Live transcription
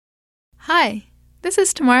Hi, this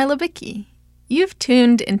is Tamara Lubicki. You've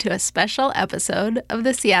tuned into a special episode of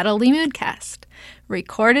the Seattle Limudcast,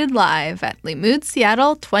 recorded live at Limud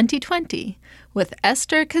Seattle 2020 with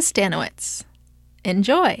Esther Kustanowitz.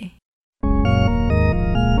 Enjoy!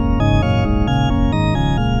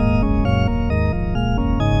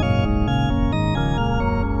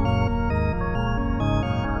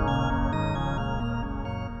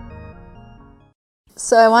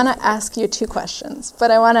 So I want to ask you two questions,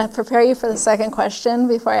 but I want to prepare you for the second question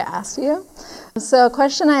before I ask you. So a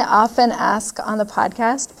question I often ask on the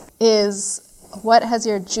podcast is, what has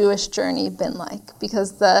your Jewish journey been like?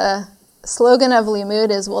 Because the slogan of Limud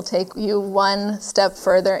is, we'll take you one step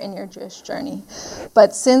further in your Jewish journey.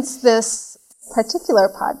 But since this particular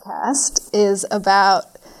podcast is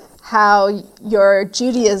about how your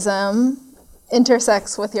Judaism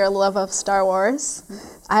intersects with your love of Star Wars,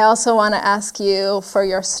 I also want to ask you for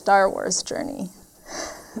your Star Wars journey.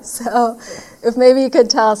 So if maybe you could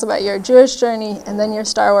tell us about your Jewish journey and then your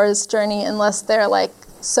Star Wars journey, unless they're like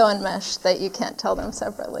so enmeshed that you can't tell them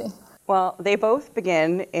separately. Well, they both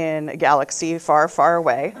begin in a galaxy far, far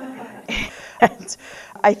away. And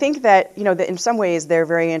I think that, that in some ways they're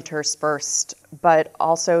very interspersed, but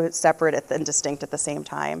also separate and distinct at the same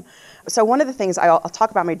time. So one of the things, I'll talk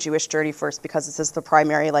about my Jewish journey first because this is the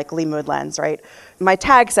primary Limud lens, right? My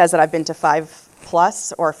tag says that I've been to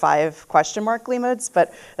 5+ or 5 Limuds,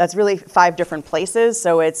 but that's really 5 different places.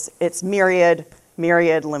 So it's myriad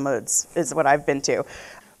Limuds is what I've been to.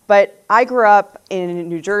 But I grew up in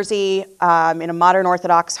New Jersey in a modern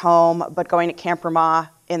Orthodox home, but going to Camp Ramah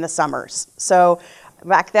in the summers. So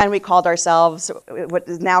back then we called ourselves what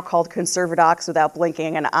is now called conservadox without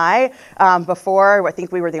blinking an eye. Before, I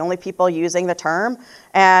think we were the only people using the term.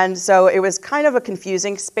 And so it was kind of a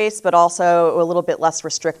confusing space, but also a little bit less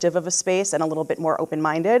restrictive of a space and a little bit more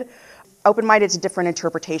open-minded. Open-minded to different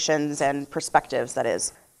interpretations and perspectives, that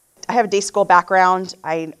is. I have a day school background.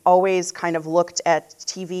 I always kind of looked at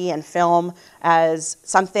TV and film as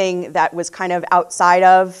something that was kind of outside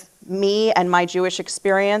of me and my Jewish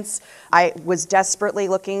experience. I was desperately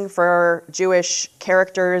looking for Jewish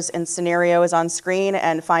characters and scenarios on screen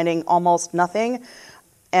and finding almost nothing.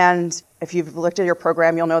 And if you've looked at your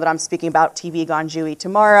program, you'll know that I'm speaking about TV Gone Jewy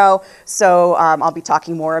tomorrow. So I'll be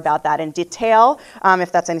talking more about that in detail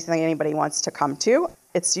if that's anything anybody wants to come to.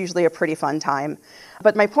 It's usually a pretty fun time.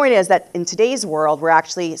 But my point is that in today's world, we're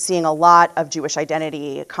actually seeing a lot of Jewish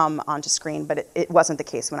identity come onto screen, but it wasn't the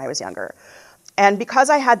case when I was younger. And because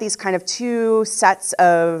I had these kind of 2 sets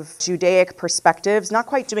of Judaic perspectives, not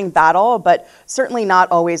quite doing battle, but certainly not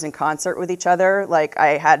always in concert with each other. Like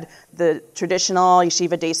I had the traditional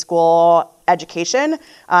yeshiva day school education,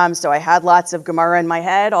 so I had lots of Gemara in my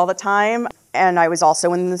head all the time. And I was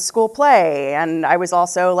also in the school play, and I was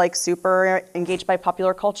also super engaged by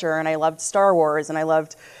popular culture, and I loved Star Wars, and I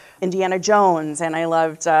loved Indiana Jones, and I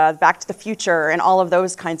loved Back to the Future, and all of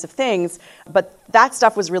those kinds of things. But that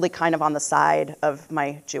stuff was really kind of on the side of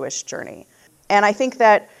my Jewish journey. And I think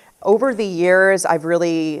that over the years, I've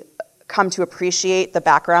really come to appreciate the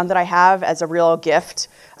background that I have as a real gift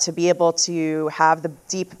to be able to have the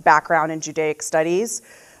deep background in Judaic studies.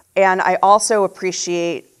 And I also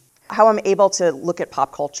appreciate how I'm able to look at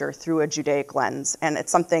pop culture through a Judaic lens. And it's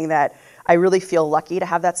something that I really feel lucky to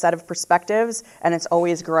have that set of perspectives, and it's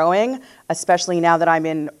always growing, especially now that I'm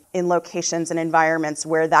in locations and environments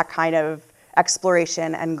where that kind of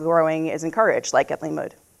exploration and growing is encouraged, like at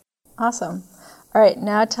Limud. Awesome. All right,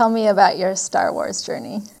 now tell me about your Star Wars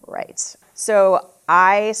journey. Right. So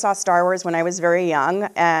I saw Star Wars when I was very young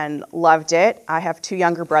and loved it. I have 2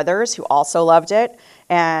 younger brothers who also loved it,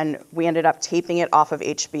 and we ended up taping it off of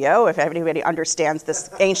HBO. If anybody understands this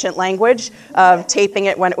ancient language of taping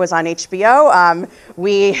it when it was on HBO,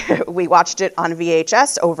 we watched it on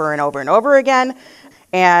VHS over and over and over again,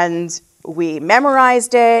 and we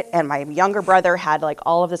memorized it, and my younger brother had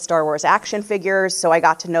all of the Star Wars action figures, so I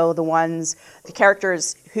got to know the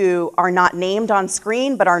characters who are not named on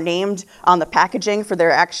screen, but are named on the packaging for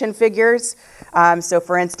their action figures. So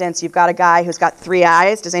for instance, you've got a guy who's got 3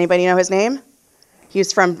 eyes. Does anybody know his name?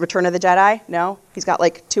 He's from Return of the Jedi? No? He's got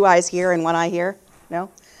 2 eyes here and 1 eye here?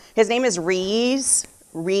 No? His name is Reeves,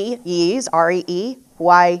 R-E-E-Y-E-E-S.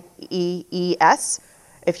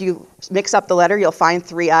 If you mix up the letter, you'll find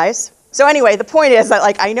 3 eyes. So anyway, the point is that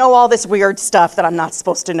I know all this weird stuff that I'm not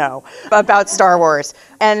supposed to know about Star Wars.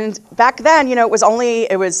 And back then, it was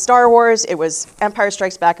Star Wars, it was Empire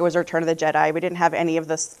Strikes Back, it was Return of the Jedi. We didn't have any of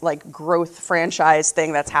this growth franchise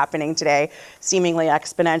thing that's happening today, seemingly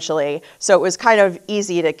exponentially. So it was kind of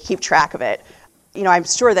easy to keep track of it. I'm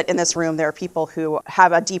sure that in this room there are people who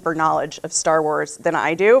have a deeper knowledge of Star Wars than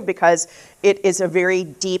I do, because it is a very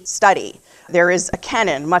deep study. There is a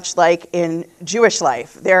canon, much like in Jewish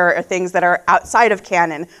life. There are things that are outside of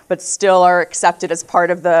canon, but still are accepted as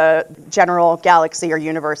part of the general galaxy or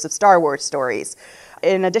universe of Star Wars stories.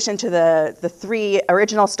 In addition to the 3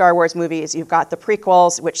 original Star Wars movies, you've got the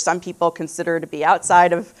prequels, which some people consider to be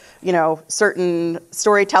outside of, certain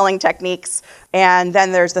storytelling techniques. And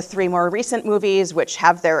then there's the 3 more recent movies, which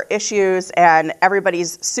have their issues, and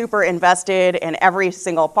everybody's super invested in every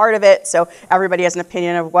single part of it. So everybody has an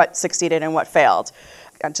opinion of what succeeded and what failed.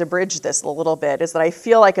 And to bridge this a little bit is that I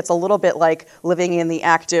feel like it's a little bit like living in the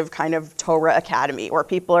active kind of Torah academy, where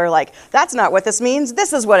people are like, that's not what this means,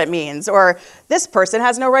 this is what it means, or this person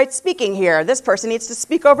has no right speaking here, this person needs to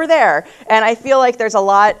speak over there. And I feel like there's a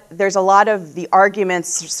lot of the arguments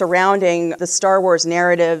surrounding the Star Wars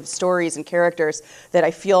narrative, stories, and characters that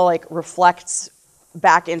I feel like reflects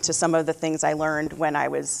back into some of the things I learned when I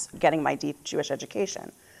was getting my deep Jewish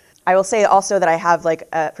education. I will say also that I have like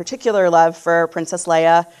a particular love for Princess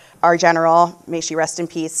Leia, our general, may she rest in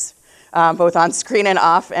peace, both on screen and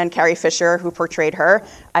off, and Carrie Fisher, who portrayed her.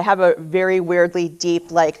 I have a very weirdly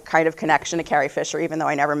deep kind of connection to Carrie Fisher, even though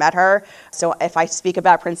I never met her. So if I speak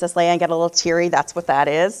about Princess Leia and get a little teary, that's what that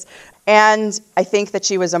is. And I think that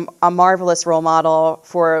she was a marvelous role model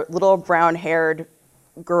for little brown-haired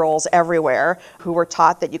girls everywhere who were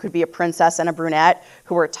taught that you could be a princess and a brunette,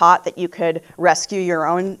 who were taught that you could rescue your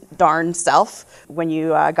own darn self when you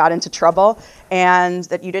got into trouble, and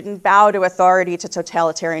that you didn't bow to authority, to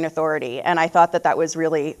totalitarian authority. And I thought that was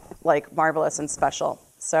really marvelous and special.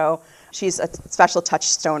 So she's a special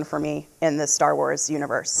touchstone for me in the Star Wars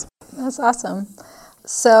universe. That's awesome.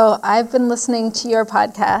 So I've been listening to your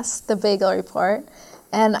podcast, The Bagel Report,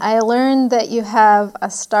 and I learned that you have a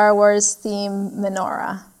Star Wars themed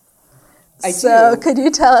menorah. So could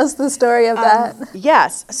you tell us the story of that?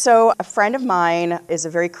 Yes. So a friend of mine is a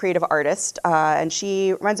very creative artist, and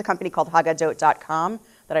she runs a company called Haggadot.com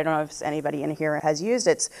that I don't know if anybody in here has used.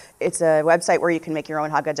 It's a website where you can make your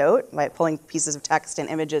own Haggadot by pulling pieces of text and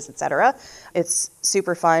images, etc. It's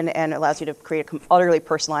super fun and allows you to create an utterly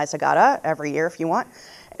personalized Haggadah every year if you want.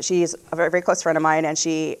 She's a very, very close friend of mine, and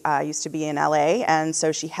she used to be in LA, and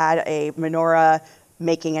so she had a menorah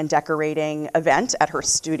making and decorating event at her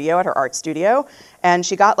studio, at her art studio, and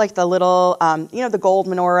she got the little, the gold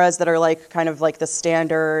menorahs that are kind of the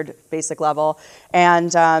standard basic level,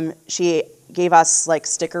 and she gave us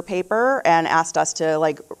sticker paper and asked us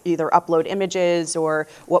to either upload images or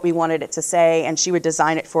what we wanted it to say, and she would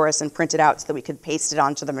design it for us and print it out so that we could paste it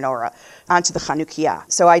onto the menorah, onto the Chanukiah.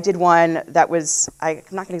 So I did one that was, I'm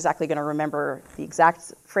not exactly going to remember the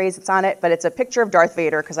exact phrase that's on it, but it's a picture of Darth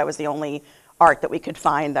Vader, because that was the only art that we could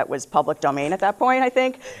find that was public domain at that point, I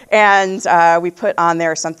think. And we put on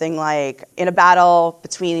there something like, in a battle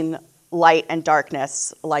between light and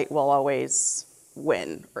darkness, light will always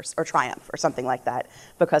win or triumph or something like that,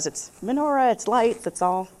 because it's menorah, it's lights, it's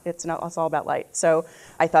all about light. So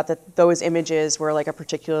I thought that those images were a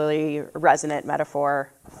particularly resonant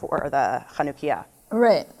metaphor for the Chanukiah.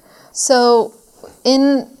 Right. So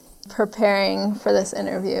in preparing for this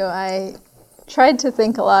interview, I tried to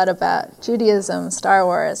think a lot about Judaism, Star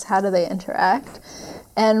Wars, how do they interact?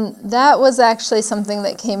 And that was actually something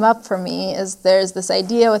that came up for me, is there's this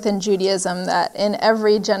idea within Judaism that in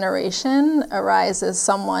every generation arises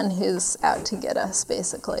someone who's out to get us,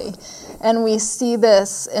 basically. And we see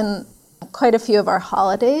this in quite a few of our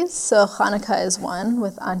holidays. So Hanukkah is one,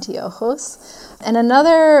 with Antiochus. And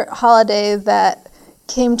another holiday that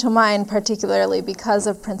came to mind particularly because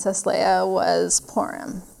of Princess Leia was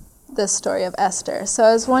Purim, the story of Esther. So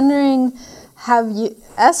I was wondering,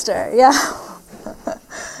 Esther, yeah.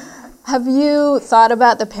 Have you thought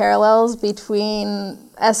about the parallels between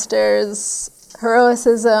Esther's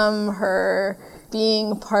heroicism, her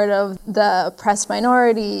being part of the oppressed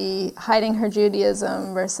minority, hiding her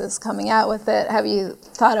Judaism versus coming out with it? Have you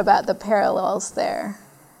thought about the parallels there?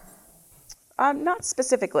 Not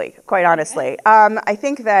specifically, quite honestly. I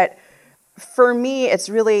think that for me, it's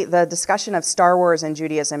really the discussion of Star Wars and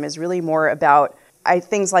Judaism is really more about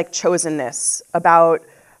things like chosenness, about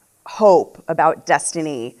hope, about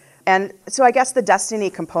destiny. And so I guess the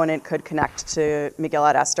destiny component could connect to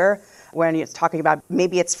Megillat Esther when it's talking about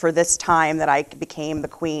maybe it's for this time that I became the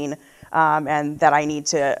queen and that I need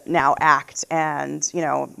to now act. And,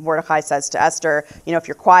 Mordecai says to Esther, if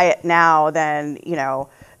you're quiet now, then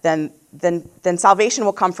salvation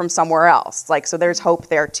will come from somewhere else. So there's hope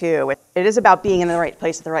there too. It is about being in the right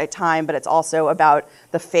place at the right time, but it's also about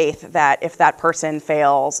the faith that if that person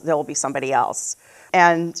fails, there will be somebody else.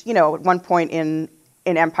 And, at one point in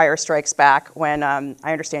in Empire Strikes Back when I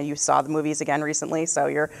understand you saw the movies again recently, so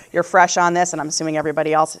you're fresh on this, and I'm assuming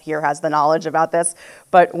everybody else here has the knowledge about this.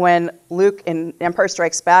 But when Luke in Empire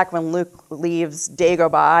Strikes Back, when Luke leaves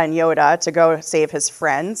Dagobah and Yoda to go save his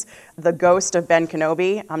friends, the ghost of Ben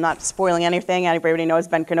Kenobi, I'm not spoiling anything, everybody knows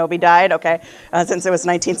Ben Kenobi died, okay, since it was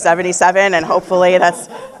 1977, and hopefully that's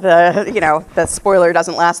the spoiler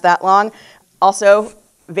doesn't last that long. Also,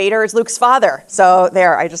 Vader is Luke's father. So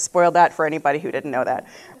there, I just spoiled that for anybody who didn't know that.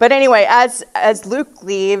 But anyway, as Luke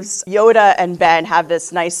leaves, Yoda and Ben have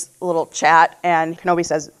this nice little chat, and Kenobi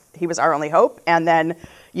says, he was our only hope. And then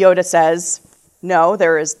Yoda says, no,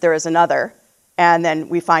 there is another. And then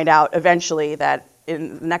we find out eventually that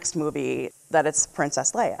in the next movie that it's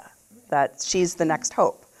Princess Leia, that she's the next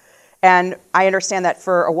hope. And I understand that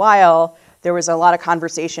for a while, there was a lot of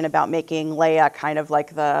conversation about making Leia kind of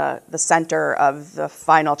like the center of the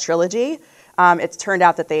final trilogy. It's turned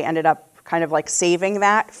out that they ended up kind of like saving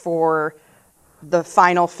that for the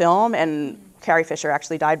final film, and Carrie Fisher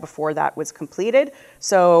actually died before that was completed.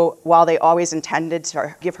 So while they always intended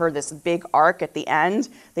to give her this big arc at the end,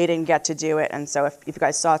 they didn't get to do it. And so if you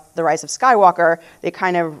guys saw The Rise of Skywalker, they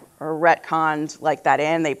kind of retconned like that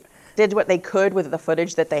in. They did what they could with the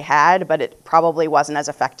footage that they had, but it probably wasn't as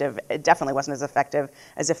effective. It definitely wasn't as effective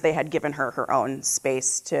as if they had given her her own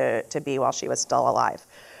space to be while she was still alive.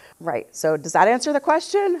 Right. So does that answer the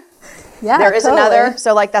question? Yeah, there is totally. another.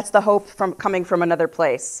 So like that's the hope from coming from another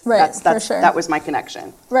place. Right. That's, for sure. That was my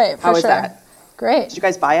connection. Right. For How was sure. that? Great. Did you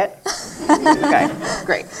guys buy it? Okay.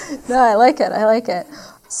 Great. No, I like it.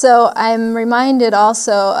 So I'm reminded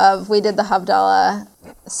also of, we did the Havdalah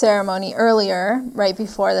ceremony earlier, right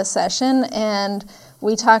before the session, and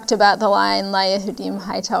we talked about the line, La Yehudim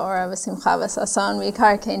Hayta Ora V'Simcha V'Sason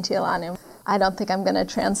V'Ikar Kein Tielanim. I don't think I'm going to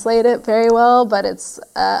translate it very well, but it's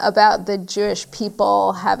about the Jewish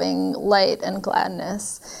people having light and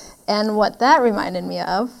gladness. And what that reminded me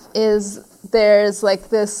of is there's like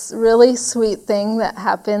this really sweet thing that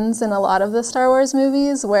happens in a lot of the Star Wars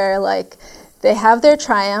movies where like they have their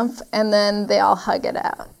triumph and then they all hug it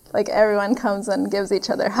out. Like everyone comes and gives each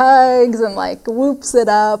other hugs and like whoops it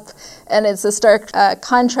up. And it's a stark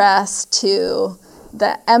contrast to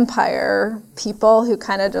the Empire people who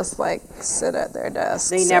kind of just like sit at their desks.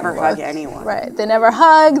 They never hug anyone. Right. They never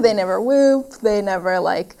hug, they never whoop, they never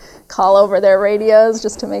like call over their radios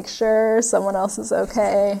just to make sure someone else is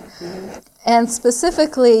okay. Mm-hmm. And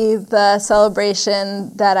specifically the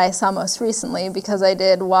celebration that I saw most recently, because I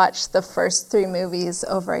did watch the first 3 movies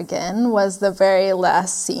over again, was the very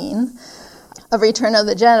last scene of Return of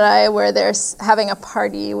the Jedi, where they're having a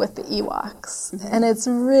party with the Ewoks. Mm-hmm. And it's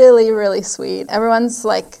really, really sweet. Everyone's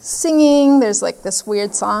like singing. There's like this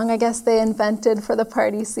weird song, I guess they invented for the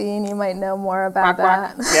party scene. You might know more about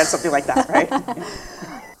that. Yeah, something like that, right?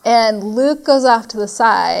 And Luke goes off to the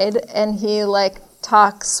side and he like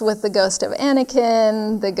talks with the ghost of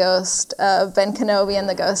Anakin, the ghost of Ben Kenobi, and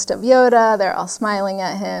the ghost of Yoda. They're all smiling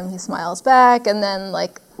at him. He smiles back, and then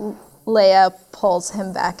like Leia pulls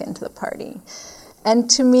him back into the party. And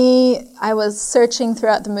to me, I was searching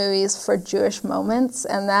throughout the movies for Jewish moments,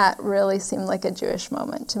 and that really seemed like a Jewish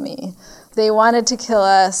moment to me. They wanted to kill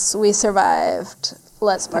us, we survived,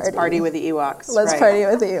 let's party. Let's party with the Ewoks. Let's party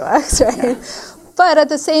with the Ewoks, right? Yeah. But at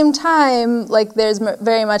the same time, like there's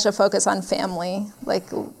very much a focus on family.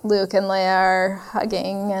 Like Luke and Leia are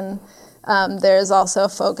hugging, and there's also a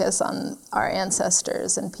focus on our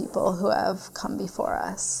ancestors and people who have come before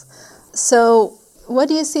us. So what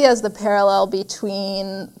do you see as the parallel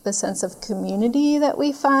between the sense of community that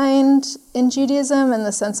we find in Judaism and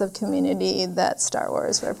the sense of community that Star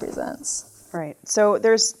Wars represents? Right. So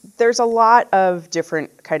there's a lot of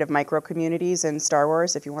different kind of micro communities in Star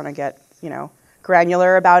Wars, if you want to get,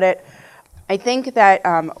 granular about it. I think that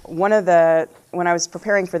when I was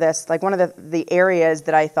preparing for this, like one of the areas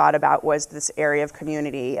that I thought about was this area of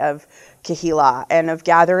community, of kahila, and of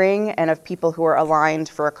gathering, and of people who are aligned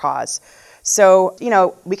for a cause. So,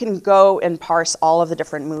 we can go and parse all of the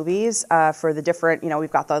different movies for the different,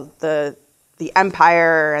 we've got the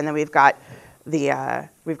Empire, and then we've got the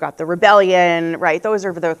rebellion, right? Those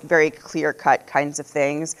are the very clear-cut kinds of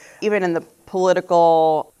things. Even in the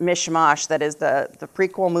political mishmash that is the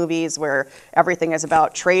prequel movies, where everything is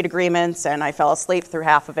about trade agreements, and I fell asleep through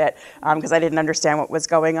half of it because I didn't understand what was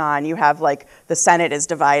going on. You have like the Senate is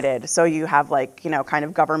divided, so you have like kind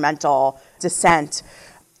of governmental dissent.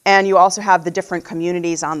 And you also have the different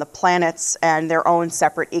communities on the planets and their own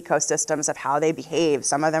separate ecosystems of how they behave.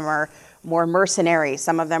 Some of them are more mercenary,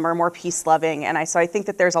 some of them are more peace-loving. And so I think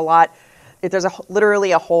that there's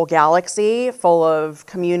literally a whole galaxy full of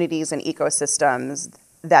communities and ecosystems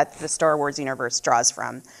that the Star Wars universe draws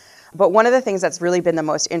from. But one of the things that's really been the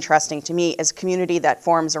most interesting to me is community that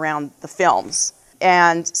forms around the films.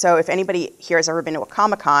 And so if anybody here has ever been to a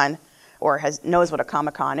Comic-Con or knows what a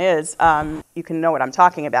Comic-Con is, you can know what I'm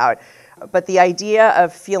talking about. But the idea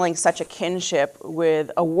of feeling such a kinship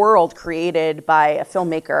with a world created by a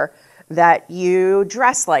filmmaker that you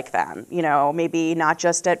dress like them, maybe not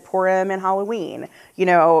just at Purim and Halloween,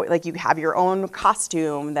 like you have your own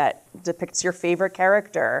costume that depicts your favorite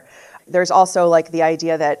character. There's also like the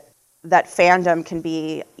idea that fandom can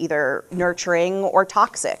be either nurturing or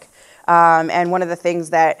toxic. And one of the things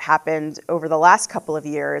that happened over the last couple of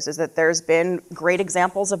years is that there's been great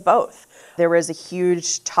examples of both. There was a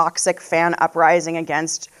huge toxic fan uprising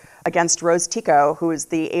against Rose Tico, who is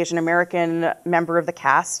the Asian American member of the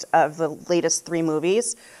cast of the latest 3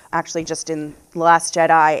 movies, actually just in The Last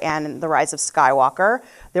Jedi and The Rise of Skywalker.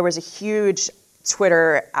 There was a huge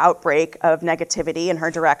Twitter outbreak of negativity in her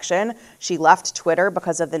direction. She left Twitter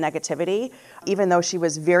because of the negativity, even though she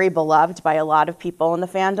was very beloved by a lot of people in the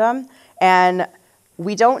fandom. And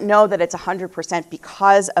we don't know that it's 100%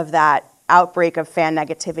 because of that outbreak of fan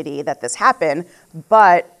negativity that this happened,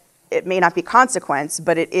 but it may not be consequence,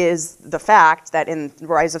 but it is the fact that in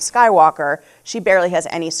Rise of Skywalker, she barely has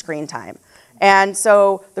any screen time. And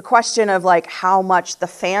so the question of like how much the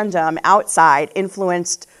fandom outside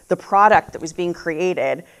influenced the product that was being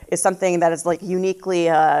created is something that is like uniquely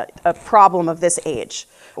a problem of this age.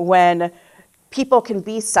 When people can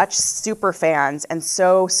be such super fans and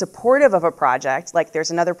so supportive of a project, like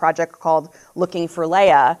there's another project called Looking for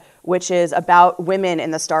Leia, which is about women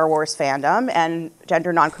in the Star Wars fandom and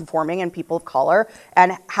gender nonconforming and people of color,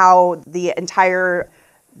 and how the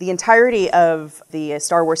entirety of the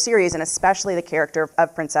Star Wars series, and especially the character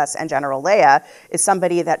of Princess and General Leia, is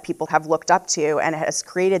somebody that people have looked up to and has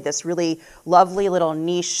created this really lovely little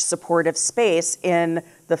niche supportive space in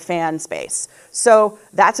the fan space. So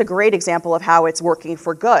that's a great example of how it's working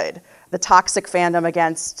for good. The toxic fandom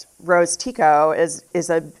against Rose Tico is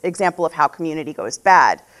an example of how community goes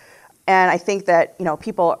bad. And I think that,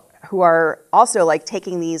 people who are also like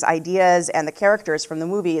taking these ideas and the characters from the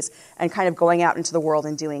movies and kind of going out into the world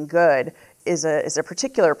and doing good is a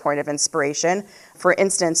particular point of inspiration. For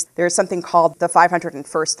instance, there's something called the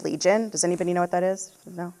 501st Legion. Does anybody know what that is?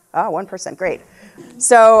 No? Oh, one person, great.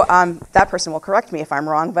 So that person will correct me if I'm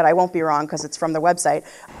wrong, but I won't be wrong because it's from the website,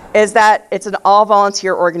 is that it's an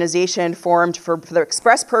all-volunteer organization formed for the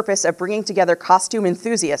express purpose of bringing together costume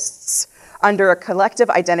enthusiasts. Under a collective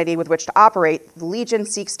identity with which to operate, the Legion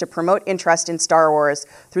seeks to promote interest in Star Wars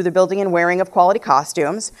through the building and wearing of quality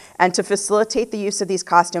costumes, and to facilitate the use of these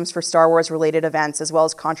costumes for Star Wars-related events, as well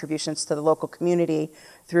as contributions to the local community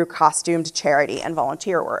through costumed charity and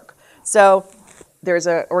volunteer work. So there's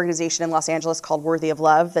an organization in Los Angeles called Worthy of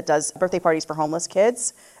Love that does birthday parties for homeless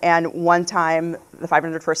kids. And one time, the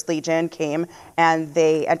 501st Legion came and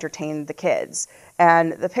they entertained the kids.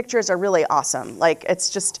 And the pictures are really awesome. Like, it's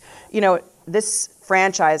just, this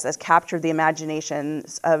franchise has captured the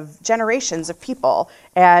imaginations of generations of people,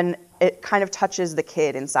 and it kind of touches the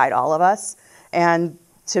kid inside all of us. And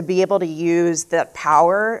to be able to use that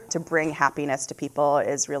power to bring happiness to people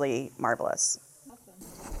is really marvelous.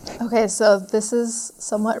 Okay, so this is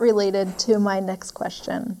somewhat related to my next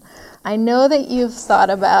question. I know that you've thought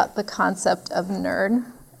about the concept of nerd.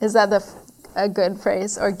 Is that a good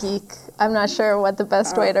phrase, or geek? I'm not sure what the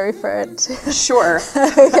best way to refer it to. Sure.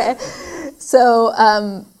 Okay.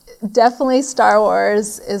 So definitely Star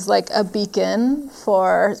Wars is like a beacon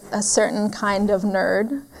for a certain kind of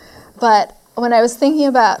nerd. But when I was thinking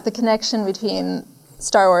about the connection between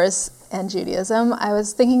Star Wars and Judaism, I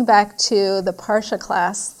was thinking back to the Parsha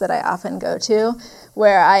class that I often go to,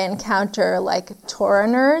 where I encounter like Torah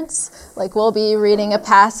nerds. Like, we'll be reading a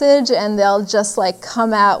passage and they'll just like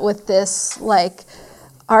come out with this like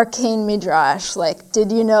arcane midrash, like,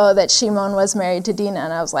 did you know that Shimon was married to Dinah?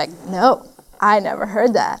 And I was like, no, I never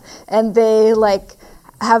heard that. And they like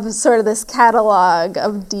have sort of this catalog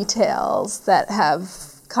of details that have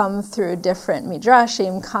come through different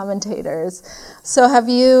midrashim commentators. So have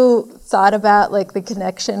you thought about like the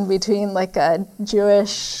connection between like a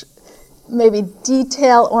Jewish, maybe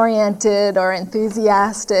detail-oriented or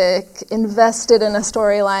enthusiastic, invested in a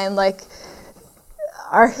storyline, like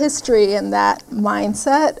our history in that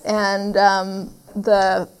mindset and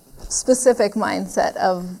the specific mindset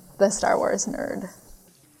of the Star Wars nerd?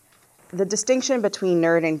 The distinction between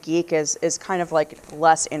nerd and geek is kind of like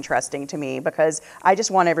less interesting to me, because I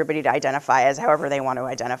just want everybody to identify as however they want to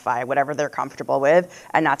identify, whatever they're comfortable with,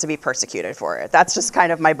 and not to be persecuted for it. That's just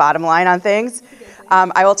kind of my bottom line on things.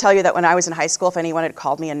 I will tell you that when I was in high school, if anyone had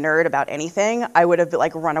called me a nerd about anything, I would have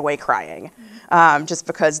like run away crying, just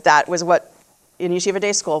because that was what in Yeshiva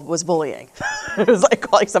Day School was bullying. It was like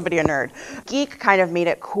calling somebody a nerd. Geek kind of made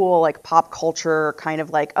it cool, like pop culture, kind of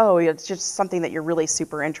like, oh, it's just something that you're really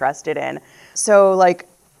super interested in. So like,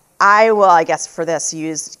 I guess for this,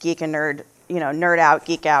 use geek and nerd, nerd out,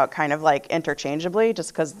 geek out, kind of like interchangeably,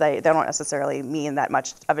 just because they don't necessarily mean that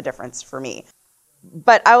much of a difference for me.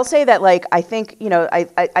 But I will say that, like, I think,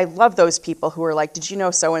 I love those people who are like, did you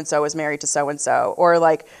know so-and-so is married to so-and-so? Or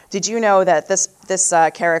like, did you know that this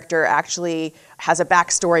character actually has a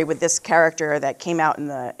backstory with this character that came out in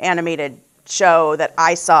the animated show that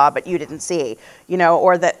I saw but you didn't see?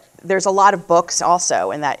 Or that there's a lot of books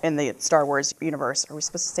also in the Star Wars universe. Are we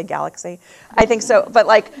supposed to say galaxy? I think so. But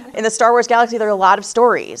like in the Star Wars galaxy, there are a lot of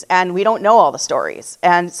stories, and we don't know all the stories.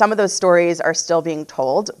 And some of those stories are still being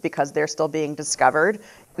told because they're still being discovered.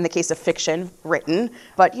 In the case of fiction, written.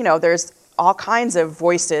 But there's all kinds of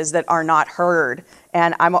voices that are not heard.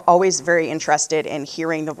 And I'm always very interested in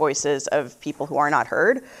hearing the voices of people who are not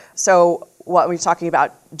heard. So what we're talking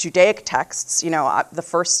about Judaic texts, the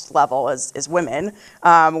first level is women,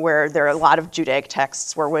 where there are a lot of Judaic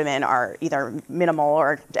texts where women are either minimal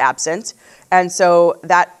or absent. And so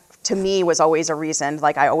that, to me, was always a reason,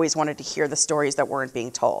 like I always wanted to hear the stories that weren't being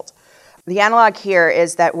told. The analog here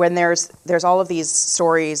is that when there's all of these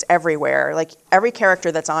stories everywhere, like every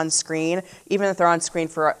character that's on screen, even if they're on screen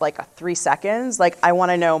for like 3 seconds, like I want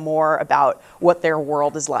to know more about what their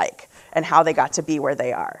world is like and how they got to be where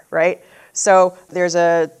they are, right? So there's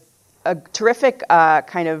a terrific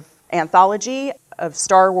kind of anthology of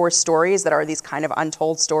Star Wars stories that are these kind of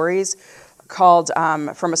untold stories called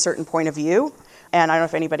From a Certain Point of View. And I don't know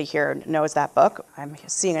if anybody here knows that book. I'm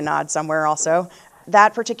seeing a nod somewhere also.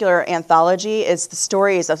 That particular anthology is the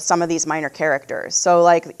stories of some of these minor characters. So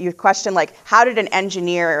like you question like, how did an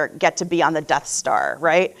engineer get to be on the Death Star,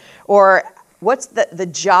 right? Or what's the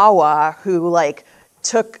Jawa who like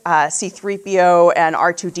took C-3PO and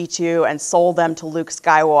R2-D2 and sold them to Luke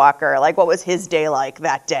Skywalker? Like, what was his day like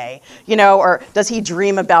that day? Or does he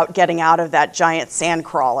dream about getting out of that giant sand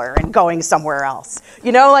crawler and going somewhere else?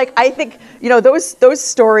 Like, I think, those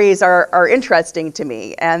stories are interesting to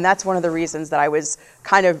me. And that's one of the reasons that I was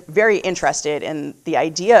kind of very interested in the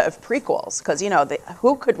idea of prequels. Because,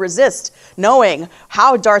 who could resist knowing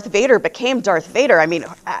how Darth Vader became Darth Vader? I mean,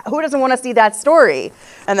 who doesn't want to see that story?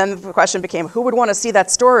 And then the question became, who would want to see that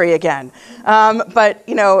story again? But,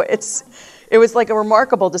 it was like a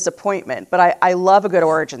remarkable disappointment. But I love a good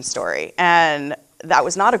origin story. And that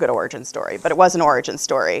was not a good origin story, but it was an origin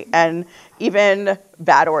story. And even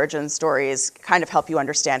bad origin stories kind of help you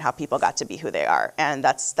understand how people got to be who they are. And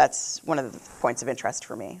that's one of the points of interest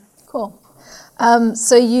for me. Cool.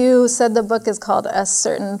 So you said the book is called A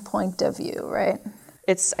Certain Point of View, right?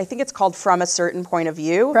 I think it's called From a Certain Point of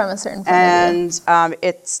View. From a Certain Point of View. And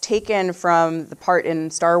it's taken from the part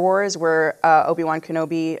in Star Wars where Obi-Wan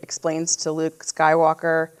Kenobi explains to Luke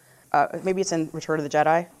Skywalker, maybe it's in Return of the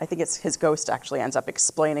Jedi. I think it's his ghost actually ends up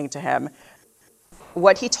explaining to him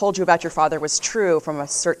what he told you about your father was true from a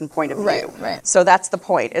certain point of view. Right. So that's the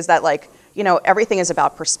point, is that like, everything is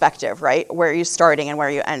about perspective, right? Where are you starting and where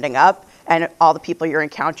are you ending up, and all the people you're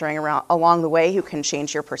encountering along the way who can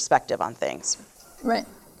change your perspective on things. Right.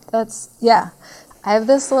 I have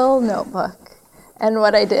this little notebook, and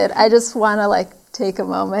what I did, I just want to take a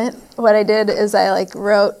moment. What I did is I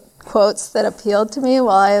wrote quotes that appealed to me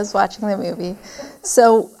while I was watching the movie.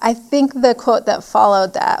 So I think the quote that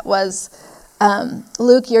followed that was,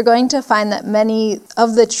 Luke, you're going to find that many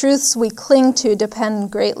of the truths we cling to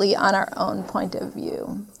depend greatly on our own point of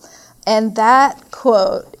view. And that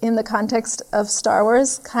quote, in the context of Star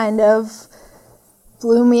Wars, kind of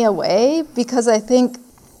blew me away, because I think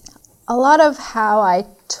a lot of how I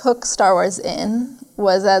took Star Wars in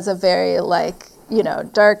was as a very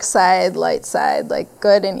dark side, light side,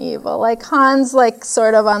 good and evil. Han's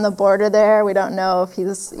sort of on the border there. We don't know if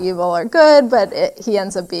he's evil or good, but he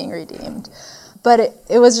ends up being redeemed. But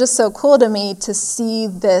it was just so cool to me to see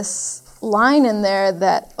this line in there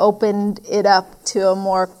that opened it up to a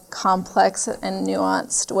more complex and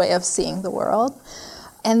nuanced way of seeing the world.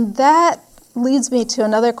 And that leads me to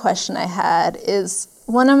another question I had. Is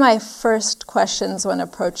one of my first questions when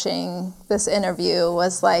approaching this interview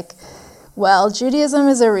was well, Judaism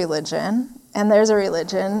is a religion, and there's a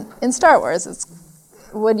religion in Star Wars.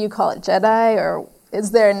 What do you call it, Jedi, or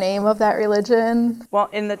is there a name of that religion? Well,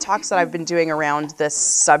 in the talks that I've been doing around this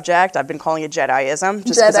subject, I've been calling it Jediism,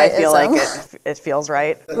 just because I feel like it feels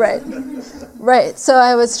right. Right. So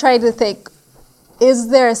I was trying to think, is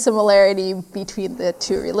there a similarity between the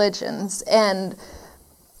two religions? And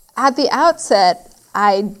at the outset,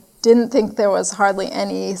 I didn't think there was hardly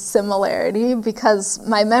any similarity, because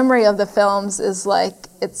my memory of the films is like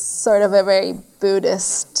it's sort of a very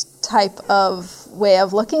Buddhist type of way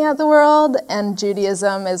of looking at the world, and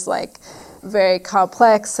Judaism is like very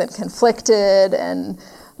complex and conflicted and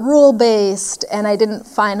rule-based, and I didn't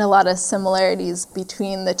find a lot of similarities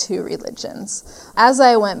between the two religions. As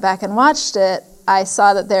I went back and watched it, I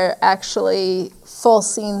saw that there are actually full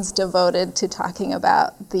scenes devoted to talking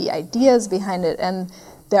about the ideas behind it, and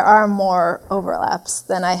there are more overlaps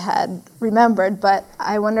than I had remembered, but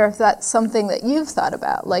I wonder if that's something that you've thought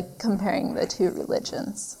about, like comparing the two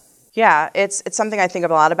religions. Yeah, it's something I think a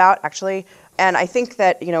lot about, actually. And I think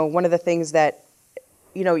that, one of the things that,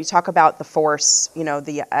 you talk about the Force,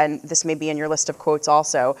 and this may be in your list of quotes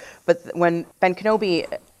also, but when Ben Kenobi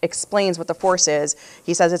explains what the Force is,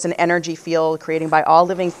 he says it's an energy field created by all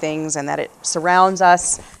living things, and that it surrounds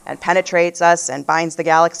us and penetrates us and binds the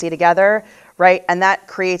galaxy together, right? And that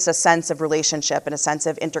creates a sense of relationship and a sense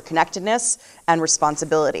of interconnectedness and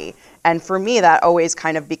responsibility. And for me, that always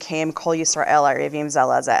kind of became Kol Yisrael Arevim Ze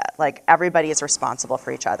Lezeh. Like, everybody is responsible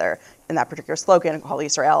for each other. In that particular slogan, Kol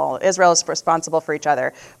Yisrael, Israel is responsible for each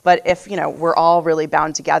other. But if, we're all really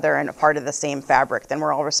bound together and a part of the same fabric, then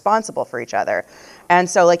we're all responsible for each other. And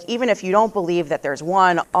so, like, even if you don't believe that there's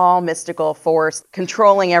one all mystical force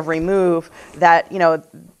controlling every move, that,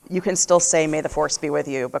 you can still say, may the Force be with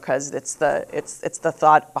you, because it's the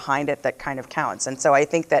thought behind it that kind of counts. And so I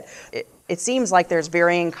think that it seems like there's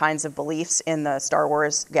varying kinds of beliefs in the Star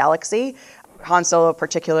Wars galaxy. Han Solo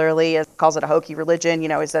particularly calls it a hokey religion.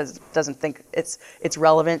 He says doesn't think it's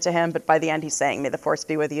relevant to him, but by the end he's saying, may the Force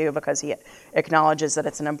be with you, because he acknowledges that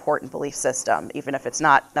it's an important belief system, even if it's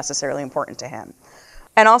not necessarily important to him.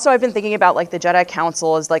 And also I've been thinking about, like, the Jedi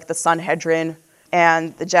Council is like the Sanhedrin,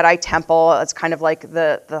 and the Jedi Temple, it's kind of like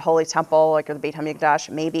the Holy Temple, like the Beit HaMikdash,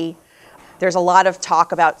 maybe. There's a lot of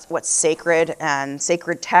talk about what's sacred and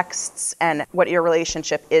sacred texts and what your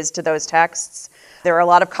relationship is to those texts. There are a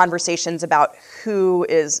lot of conversations about who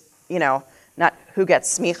is, not who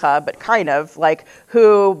gets smicha, but kind of like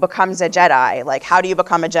who becomes a Jedi. Like, how do you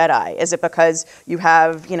become a Jedi? Is it because you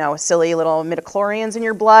have, silly little midichlorians in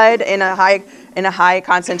your blood in a high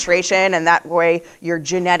concentration, and that way you're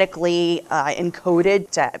genetically encoded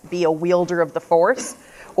to be a wielder of the Force?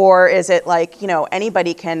 Or is it like,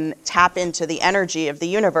 anybody can tap into the energy of the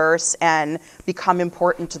universe and become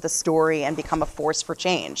important to the story and become a force for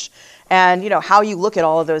change? And, how you look at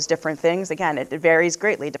all of those different things, again, it varies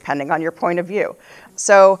greatly depending on your point of view.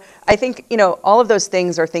 So I think, all of those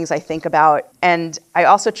things are things I think about. And I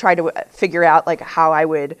also try to figure out, like, how I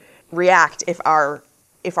would react if our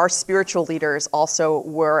spiritual leaders also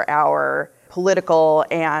were our political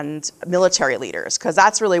and military leaders, because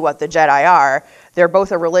that's really what the Jedi are. They're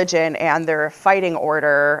both a religion, and they're a fighting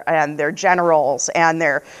order, and they're generals, and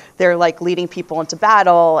they're like leading people into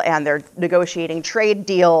battle, and they're negotiating trade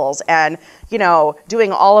deals, and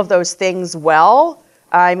doing all of those things well.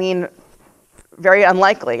 I mean, very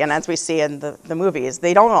unlikely, and as we see in the movies,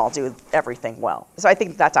 they don't all do everything well. So I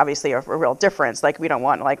think that's obviously a real difference. Like, we don't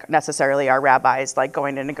want, like, necessarily our rabbis, like,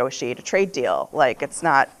 going to negotiate a trade deal. Like, it's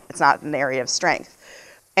not an area of strength.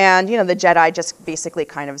 And, the Jedi just basically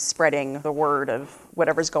kind of spreading the word of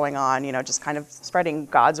whatever's going on, just kind of spreading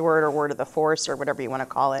God's word or word of the Force or whatever you want to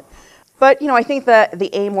call it. But, I think that the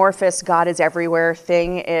amorphous God is everywhere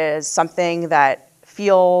thing is something that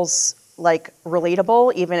feels like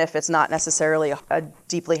relatable, even if it's not necessarily a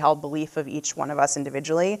deeply held belief of each one of us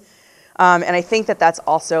individually. And I think that that's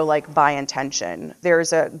also, like, by intention.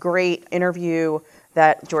 There's a great interview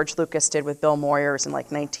that George Lucas did with Bill Moyers in,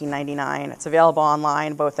 like, 1999. It's available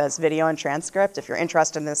online, both as video and transcript. If you're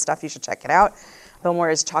interested in this stuff, you should check it out. Bill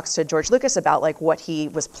Moyers talks to George Lucas about, like, what he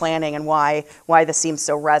was planning and why this seems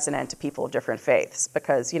so resonant to people of different faiths.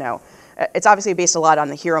 Because, it's obviously based a lot on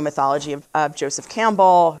the hero mythology of Joseph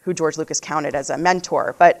Campbell, who George Lucas counted as a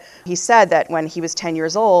mentor. But he said that when he was 10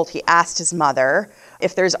 years old, he asked his mother,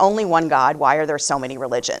 if there's only one God, why are there so many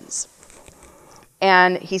religions?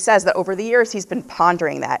 And he says that over the years, he's been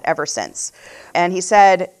pondering that ever since. And he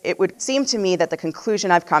said, it would seem to me that the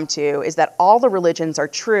conclusion I've come to is that all the religions are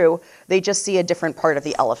true, they just see a different part of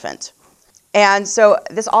the elephant. And so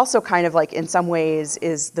this also kind of, like, in some ways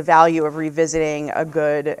is the value of revisiting a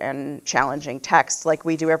good and challenging text, like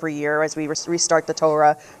we do every year as we restart the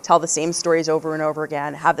Torah, tell the same stories over and over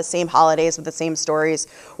again, have the same holidays with the same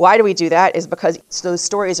stories. Why do we do that? Is because those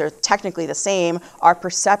stories are technically the same. Our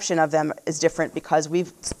perception of them is different because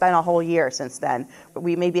we've spent a whole year since then.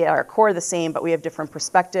 We may be at our core the same, but we have different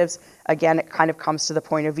perspectives. Again, it kind of comes to the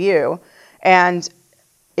point of view. And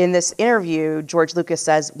in this interview, George Lucas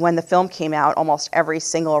says when the film came out, almost every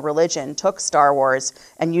single religion took Star Wars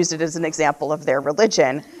and used it as an example of their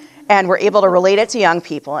religion, and were able to relate it to young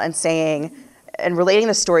people and relating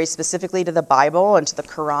the story specifically to the Bible and to the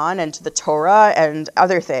Quran and to the Torah and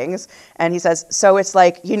other things. And he says, so it's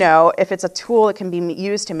like, if it's a tool that can be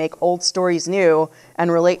used to make old stories new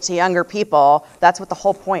and relate to younger people, that's what the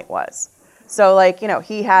whole point was. So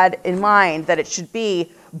he had in mind that it should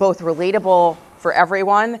be both relatable for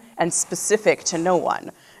everyone and specific to no one,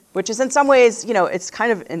 which is in some ways, it's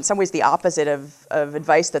kind of in some ways the opposite of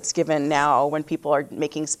advice that's given now when people are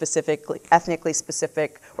making ethnically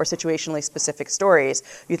specific or situationally specific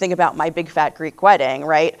stories. You think about My Big Fat Greek Wedding,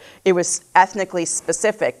 right? It was ethnically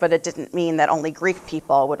specific, but it didn't mean that only Greek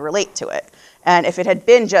people would relate to it. And if it had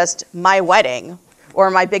been just My Wedding or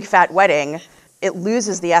My Big Fat Wedding, it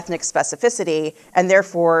loses the ethnic specificity and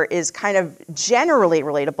therefore is kind of generally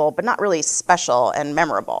relatable, but not really special and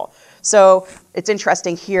memorable. So it's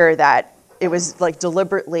interesting here that it was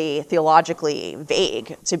deliberately theologically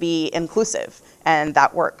vague to be inclusive, and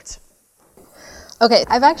that worked. Okay,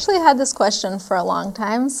 I've actually had this question for a long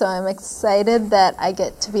time, so I'm excited that I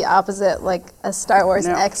get to be opposite a Star Wars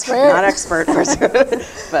expert. Not expert,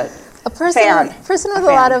 but a person with a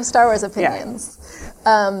lot of Star Wars opinions. Yeah.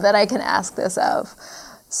 That I can ask this of.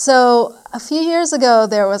 So a few years ago,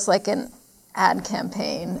 there was an ad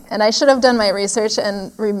campaign, and I should have done my research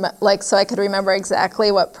and so I could remember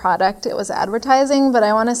exactly what product it was advertising, but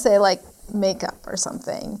I want to say makeup or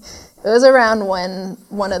something. It was around when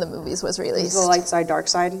one of the movies was released. The light side, dark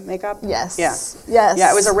side makeup? Yes. Yeah. Yes.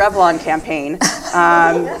 Yeah, it was a Revlon campaign.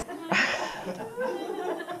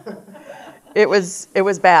 It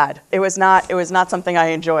was bad. It was not something I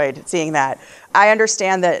enjoyed seeing that. I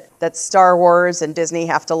understand that Star Wars and Disney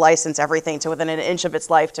have to license everything to within an inch of its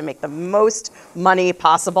life to make the most money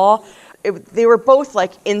possible. They were both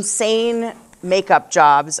insane makeup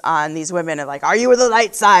jobs on these women, and are you the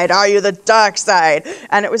light side? Are you the dark side?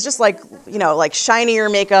 And it was just shinier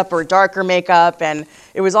makeup or darker makeup, and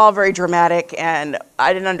it was all very dramatic, and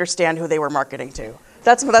I didn't understand who they were marketing to.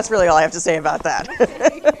 That's really all I have to say about that.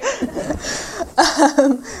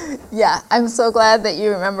 Yeah, I'm so glad that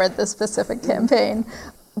you remembered the specific campaign.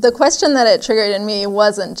 The question that it triggered in me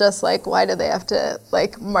wasn't just why do they have to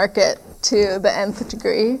market to the nth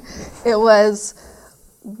degree? It was,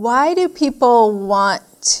 why do people want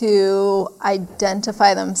to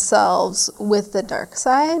identify themselves with the dark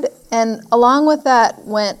side? And along with that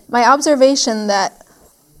went my observation that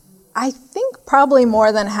I think probably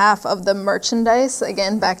more than half of the merchandise,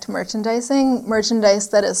 again, back to merchandising, merchandise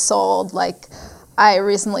that is sold, I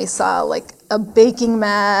recently saw a baking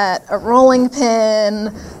mat, a rolling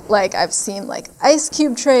pin, I've seen ice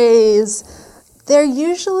cube trays. They're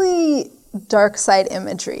usually dark side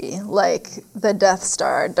imagery, the Death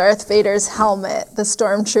Star, Darth Vader's helmet, the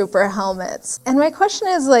Stormtrooper helmets. And my question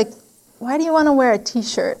is why do you want to wear a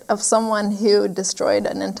t-shirt of someone who destroyed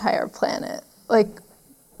an entire planet?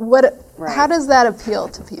 What? Right. How does that appeal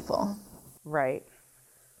to people? Right.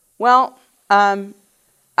 Well,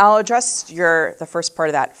 I'll address the first part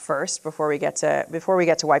of that first before we get to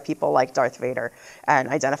why people like Darth Vader and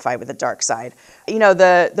identify with the dark side.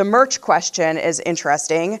 The merch question is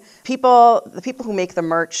interesting. The people who make the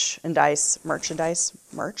merch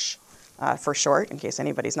for short, in case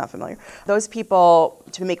anybody's not familiar, those people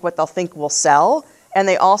to make what they'll think will sell, and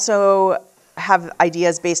they also have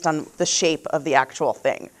ideas based on the shape of the actual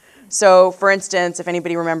thing. So, for instance, if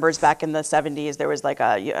anybody remembers back in the 70s, there was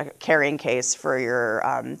a carrying case for your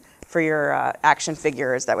action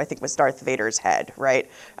figures that I think was Darth Vader's head, right?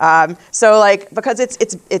 Because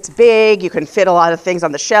it's big, you can fit a lot of things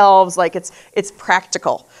on the shelves, it's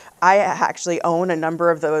practical. I actually own a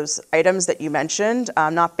number of those items that you mentioned,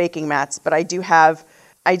 not baking mats, but I do have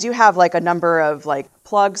a number of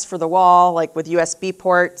plugs for the wall, with USB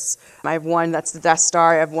ports. I have one that's the Death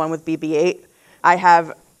Star. I have one with BB-8. I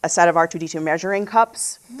have a set of R2-D2 measuring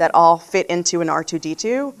cups that all fit into an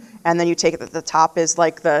R2-D2. And then you take it, the top is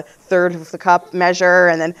the third of the cup measure,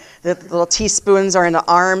 and then the little teaspoons are in the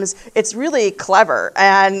arms. It's really clever.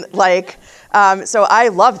 And so I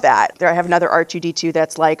love that. There I have another R2-D2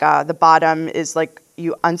 that's the bottom is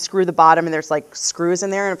you unscrew the bottom and there's screws in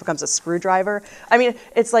there and it becomes a screwdriver. I mean,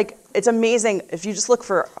 it's amazing. If you just look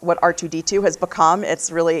for what R2-D2 has become, it's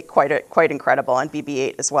really quite incredible, and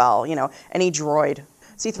BB-8 as well. Any droid.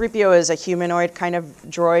 C-3PO is a humanoid kind of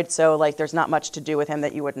droid, so there's not much to do with him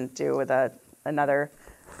that you wouldn't do with another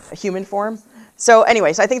human form. So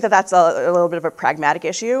anyways, I think that's a little bit of a pragmatic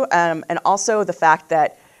issue, and also the fact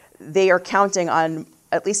that they are counting on,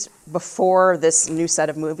 at least before this new set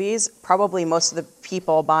of movies, probably most of the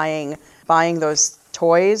people buying those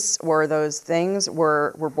toys or those things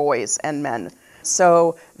were boys and men.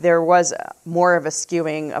 So there was more of a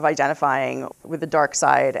skewing of identifying with the dark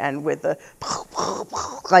side and with the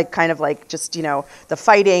the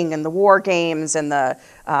fighting and the war games and the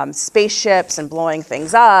spaceships and blowing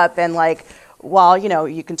things up. And while,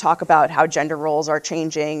 you can talk about how gender roles are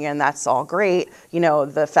changing and that's all great,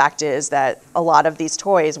 the fact is that a lot of these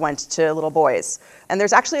toys went to little boys. And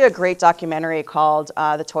there's actually a great documentary called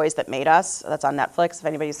The Toys That Made Us that's on Netflix, if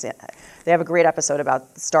anybody's seen it. They have a great episode about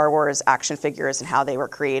Star Wars action figures and how they were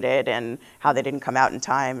created and how they didn't come out in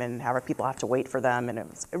time and how people have to wait for them. And it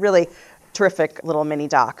was a really terrific little mini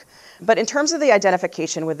doc. But in terms of the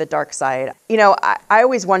identification with the dark side, I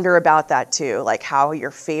always wonder about that too, how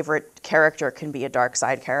your favorite character can be a dark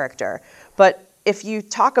side character. But if you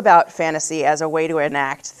talk about fantasy as a way to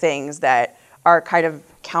enact things that are kind of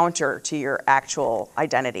counter to your actual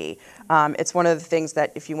identity, it's one of the things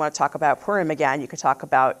that if you want to talk about Purim again, you could talk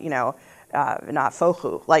about, not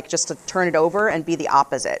fochu, just to turn it over and be the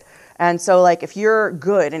opposite. And so if you're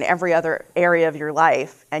good in every other area of your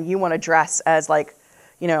life and you want to dress as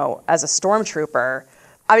as a stormtrooper,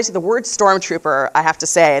 obviously the word stormtrooper, I have to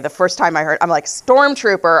say, the first time I heard, I'm like,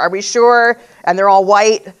 stormtrooper, are we sure? And they're all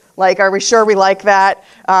white. Are we sure we like that?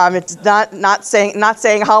 It's not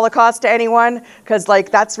saying Holocaust to anyone, because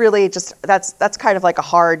that's really just that's kind of a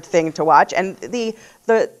hard thing to watch. And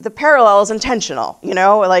the parallel is intentional,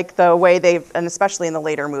 the way and especially in the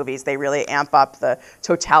later movies, they really amp up the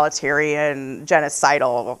totalitarian,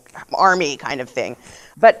 genocidal army kind of thing.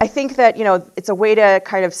 But I think that, it's a way to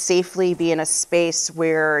kind of safely be in a space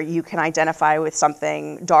where you can identify with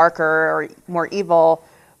something darker or more evil,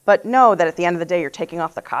 but know that at the end of the day, you're taking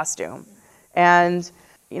off the costume. And,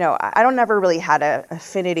 I don't never really had an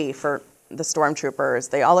affinity for the stormtroopers.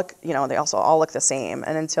 They all look, they also all look the same.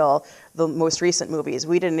 And until the most recent movies,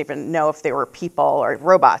 we didn't even know if they were people or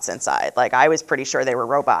robots inside. I was pretty sure they were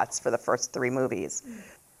robots for the first 3 movies.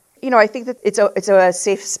 I think that it's a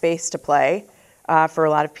safe space to play for a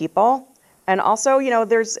lot of people. And also,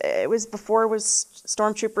 it was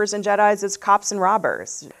stormtroopers and Jedis, it's cops and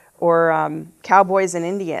robbers, or cowboys and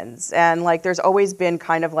Indians. And there's always been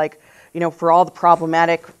kind of for all the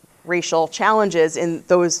problematic racial challenges in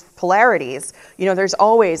those polarities, there's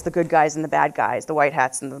always the good guys and the bad guys, the white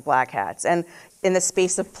hats and the black hats. And in the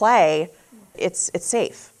space of play, it's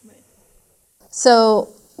safe. So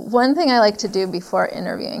one thing I like to do before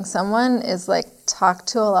interviewing someone is talk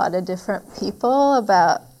to a lot of different people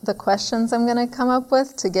about the questions I'm going to come up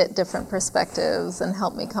with to get different perspectives and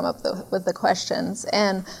help me come up with the questions.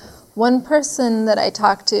 And one person that I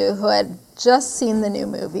talked to who had just seen the new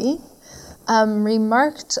movie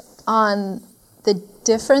remarked on the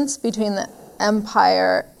difference between the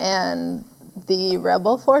Empire and the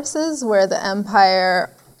rebel forces, where the Empire,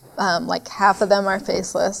 half of them are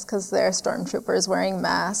faceless because they're stormtroopers wearing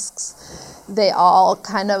masks. They all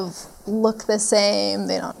kind of look the same.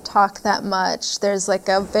 They don't talk that much. There's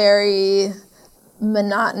a very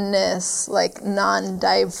monotonous,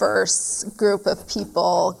 non-diverse group of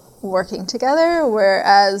people working together,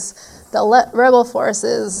 whereas the rebel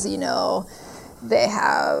forces, they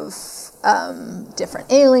have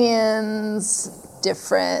different aliens,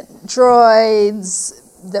 different droids.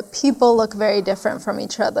 The people look very different from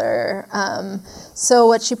each other. So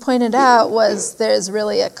what she pointed out was there's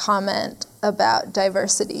really a comment about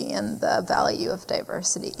diversity and the value of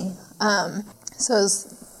diversity. So I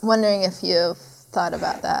was wondering if you've thought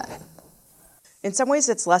about that. In some ways,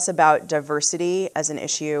 it's less about diversity as an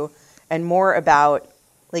issue and more about,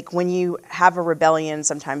 when you have a rebellion,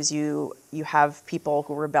 sometimes you have people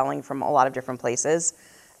who are rebelling from a lot of different places.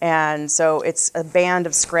 And so it's a band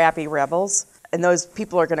of scrappy rebels, and those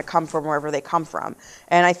people are going to come from wherever they come from.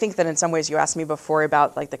 And I think that in some ways, you asked me before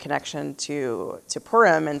about the connection to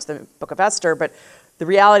Purim and to the Book of Esther, but the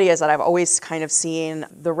reality is that I've always kind of seen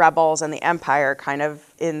the rebels and the empire kind of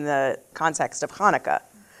in the context of Hanukkah.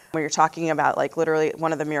 When you're talking about literally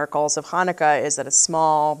one of the miracles of Hanukkah is that a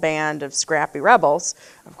small band of scrappy rebels,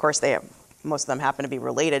 of course most of them happen to be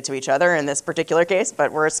related to each other in this particular case,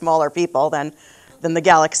 but we're a smaller people than the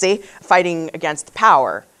galaxy, fighting against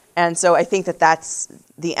power. And so I think that that's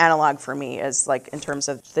the analog for me is in terms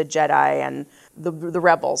of the Jedi and the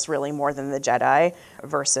rebels really more than the Jedi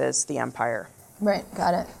versus the Empire. Right,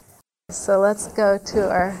 got it. So let's go to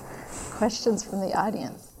our questions from the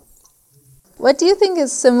audience. What do you think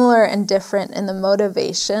is similar and different in the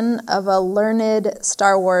motivation of a learned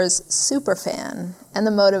Star Wars superfan and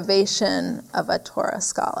the motivation of a Torah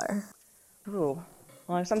scholar? Ooh.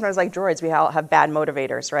 Well, sometimes droids, we all have bad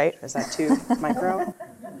motivators, right? Is that too micro?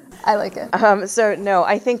 I like it. So no,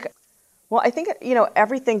 I think Well, I think,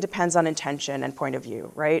 everything depends on intention and point of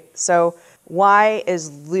view, right? So why is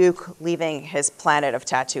Luke leaving his planet of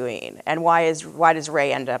Tatooine? And why does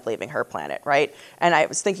Rey end up leaving her planet, right? And I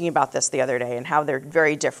was thinking about this the other day and how they're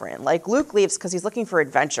very different. Like, Luke leaves because he's looking for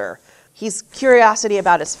adventure. He's curiosity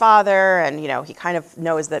about his father, and, he kind of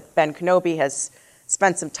knows that Ben Kenobi has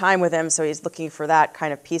spent some time with him, so he's looking for that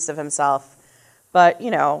kind of piece of himself. But,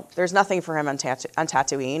 there's nothing for him on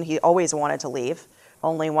Tatooine. He always wanted to leave.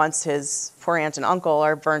 Only once his poor aunt and uncle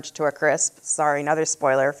are burnt to a crisp. Sorry, another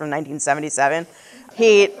spoiler from 1977.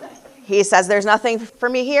 He says, there's nothing for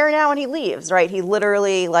me here now, and he leaves, right? He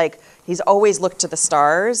literally, he's always looked to the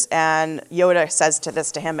stars, and Yoda says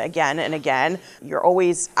to him again and again, you're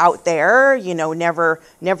always out there,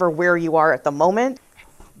 never where you are at the moment.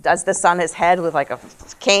 Does this on his head with a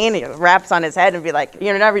cane, he raps on his head and be like,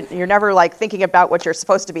 you're never thinking about what you're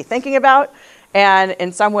supposed to be thinking about. And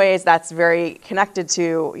in some ways, that's very connected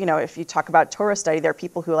to, if you talk about Torah study, there are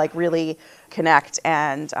people who really connect.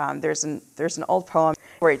 And there's an old poem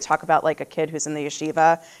where you talk about a kid who's in the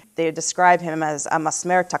yeshiva. They describe him as a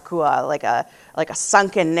masmer takua, like a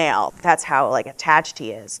sunken nail. That's how attached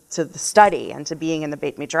he is to the study and to being in the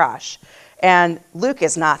Beit Midrash. And Luke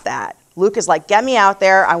is not that. Luke is get me out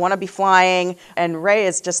there. I want to be flying. And Rey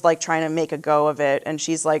is just trying to make a go of it. And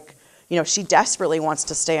she's she desperately wants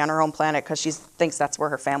to stay on her own planet because she thinks that's where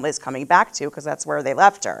her family is coming back to, because that's where they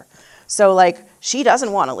left her. So she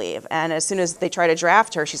doesn't want to leave. And as soon as they try to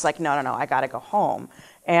draft her, she's like, no, I got to go home.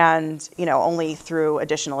 And, only through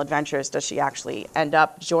additional adventures does she actually end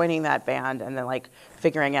up joining that band and then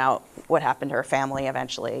figuring out what happened to her family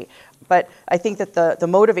eventually. But I think that the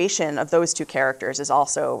motivation of those two characters is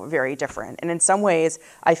also very different. And in some ways,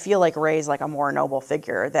 I feel like Rey's a more noble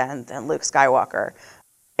figure than Luke Skywalker.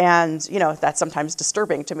 And, that's sometimes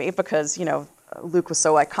disturbing to me because, Luke was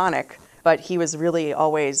so iconic, but he was really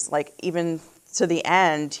always even to the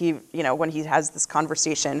end, he, when he has this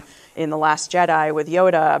conversation in The Last Jedi with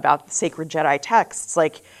Yoda about the sacred Jedi texts,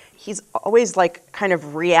 he's always kind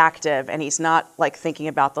of reactive, and he's not thinking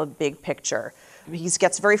about the big picture. He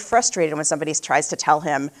gets very frustrated when somebody tries to tell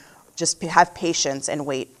him, just have patience and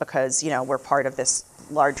wait because, we're part of this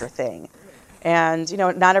larger thing. And,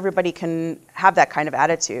 not everybody can have that kind of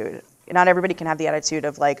attitude. Not everybody can have the attitude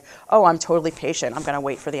of oh, I'm totally patient. I'm going to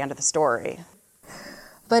wait for the end of the story.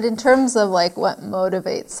 But in terms of what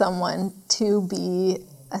motivates someone to be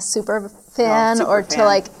a super fan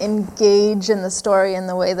to engage in the story in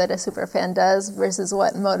the way that a super fan does versus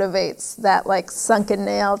what motivates that sunken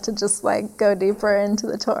nail to just go deeper into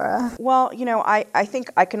the Torah? Well, I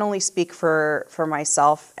think I can only speak for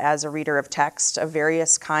myself as a reader of text of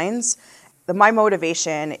various kinds. My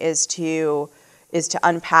motivation is to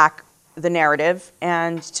unpack the narrative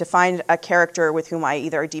and to find a character with whom I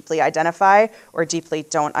either deeply identify or deeply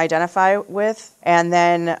don't identify with, and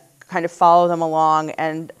then kind of follow them along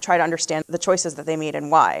and try to understand the choices that they made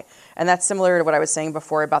and why. And that's similar to what I was saying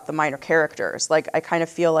before about the minor characters. I kind of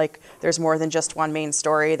feel like there's more than just one main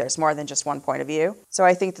story, there's more than just one point of view. So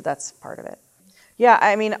I think that that's part of it. Yeah,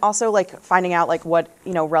 I mean, also finding out what,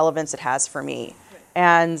 relevance it has for me.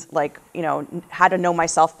 And how to know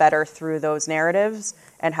myself better through those narratives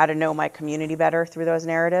and how to know my community better through those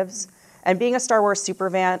narratives. And being a Star Wars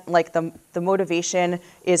superfan, the motivation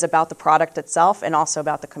is about the product itself and also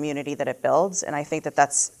about the community that it builds. And I think that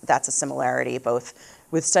that's a similarity both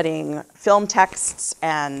with studying film texts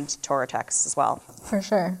and Torah texts as well. For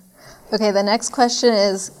sure. Okay, the next question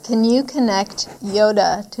is, can you connect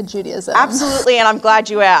Yoda to Judaism? Absolutely, and I'm glad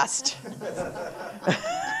you asked.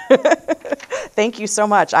 Thank you so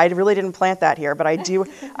much. I really didn't plant that here, but I do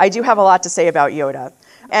have a lot to say about Yoda.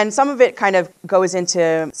 And some of it kind of goes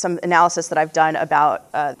into some analysis that I've done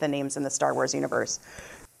about the names in the Star Wars universe.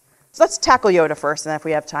 So let's tackle Yoda first, and if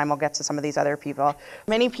we have time, we'll get to some of these other people.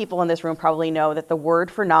 Many people in this room probably know that the word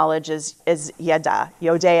for knowledge is yada,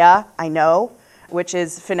 yodea, I know, which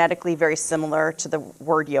is phonetically very similar to the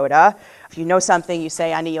word Yoda. If you know something, you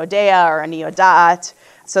say ani yodea or ani yodaat.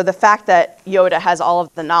 So the fact that Yoda has all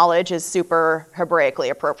of the knowledge is super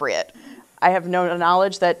Hebraically appropriate. I have no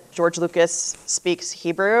knowledge that George Lucas speaks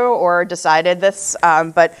Hebrew or decided this,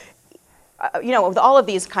 but with all of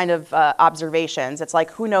these kind of observations, it's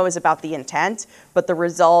who knows about the intent, but the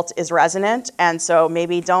result is resonant, and so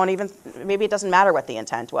maybe it doesn't matter what the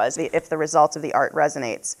intent was if the result of the art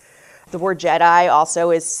resonates. The word Jedi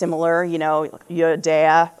also is similar,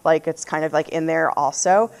 Yodea, it's kind of in there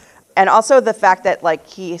also. And also the fact that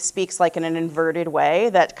he speaks in an inverted way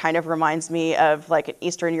that kind of reminds me of an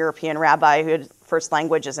Eastern European rabbi whose first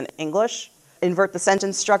language is in English. Invert the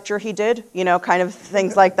sentence structure he did, kind of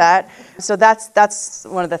things like that. So that's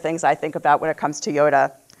one of the things I think about when it comes to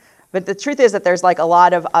Yoda. But the truth is that there's like a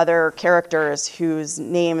lot of other characters whose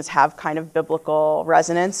names have kind of biblical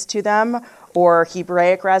resonance to them or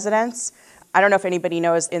Hebraic resonance. I don't know if anybody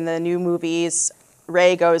knows, in the new movies,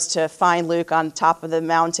 Ray goes to find Luke on top of the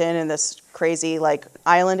mountain in this crazy like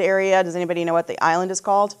island area. Does anybody know what the island is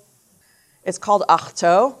called? It's called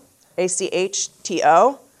Achto,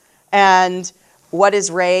 Achto. And what does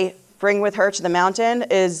Ray bring with her to the mountain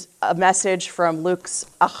is a message from Luke's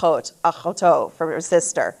Achoto, from her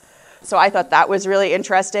sister. So I thought that was really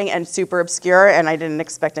interesting and super obscure, and I didn't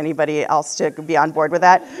expect anybody else to be on board with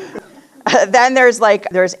that. Then there's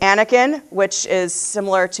Anakin, which is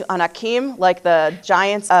similar to Anakim, like the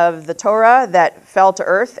giants of the Torah that fell to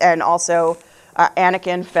earth, and also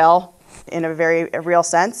Anakin fell in a very real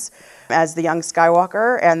sense as the young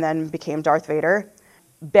Skywalker and then became Darth Vader.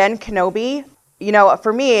 Ben Kenobi,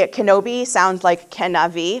 for me, Kenobi sounds like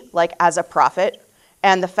Kenavi, like as a prophet,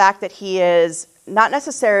 and the fact that he is not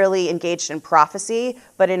necessarily engaged in prophecy,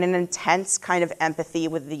 but in an intense kind of empathy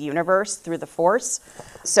with the universe through the Force.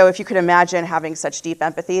 So if you could imagine having such deep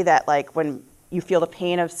empathy that like when you feel the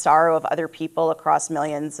pain of sorrow of other people across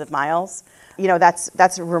millions of miles,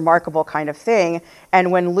 that's a remarkable kind of thing.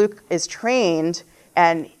 And when Luke is trained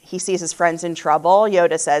and he sees his friends in trouble,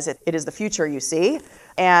 Yoda says, it is the future you see.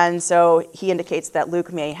 And so he indicates that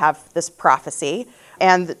Luke may have this prophecy.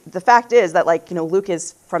 And the fact is that Luke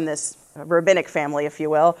is from this rabbinic family, if you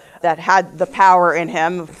will, that had the power in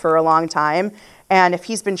him for a long time. And if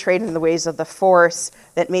he's been trained in the ways of the Force,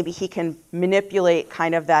 that maybe he can manipulate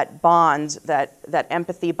kind of that bond, that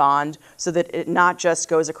empathy bond, so that it not just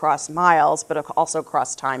goes across miles, but also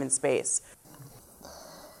across time and space.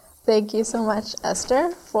 Thank you so much,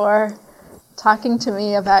 Esther, for talking to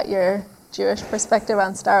me about your Jewish perspective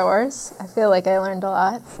on Star Wars. I feel like I learned a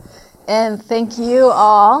lot. And thank you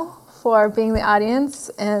all for being the audience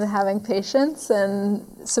and having patience and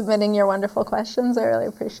submitting your wonderful questions. I really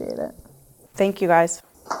appreciate it. Thank you, guys.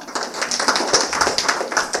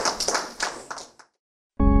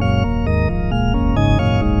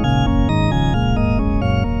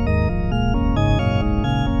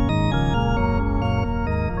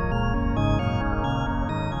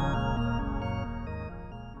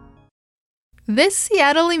 This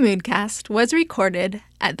Seattle Limudcast was recorded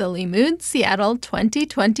at the Limud Seattle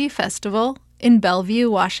 2020 Festival in Bellevue,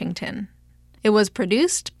 Washington. It was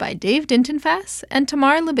produced by Dave Dintenfass and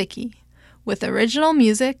Tamar Libicki, with original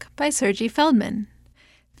music by Sergey Feldman.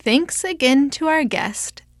 Thanks again to our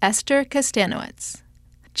guest, Esther Kustanowitz.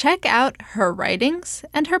 Check out her writings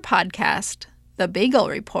and her podcast, The Bagel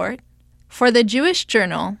Report, for the Jewish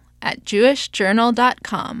Journal at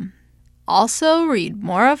jewishjournal.com. Also read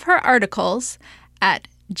more of her articles at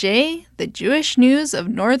The Jewish News of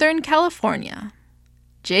Northern California,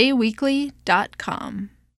 jweekly.com.